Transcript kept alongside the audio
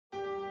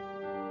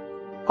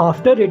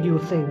After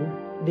reducing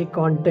the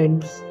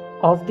contents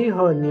of the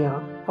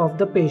hernia of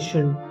the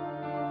patient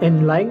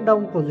in lying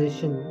down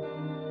position,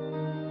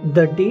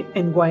 the deep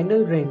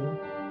inguinal ring,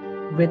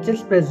 which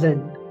is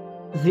present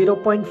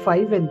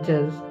 0.5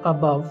 inches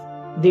above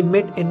the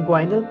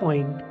mid-inguinal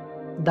point,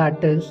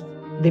 that is,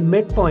 the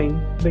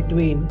midpoint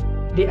between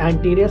the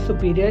anterior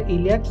superior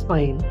iliac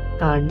spine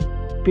and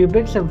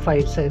pubic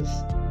symphysis,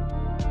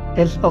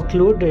 is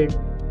occluded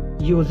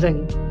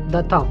using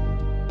the thumb,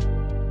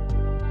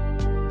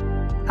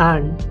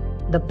 and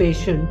the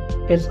patient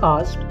is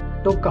asked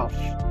to cough.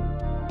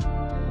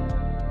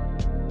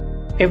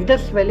 If the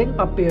swelling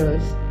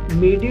appears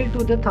medial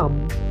to the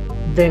thumb,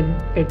 then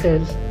it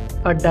is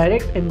a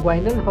direct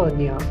inguinal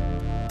hernia,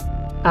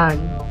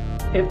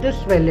 and if the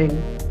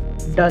swelling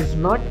does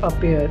not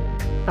appear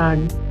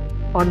and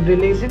on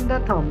releasing the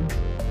thumb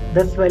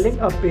the swelling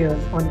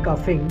appears on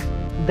cuffing,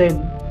 then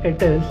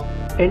it is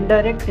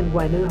indirect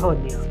inguinal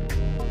hernia.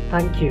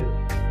 Thank you.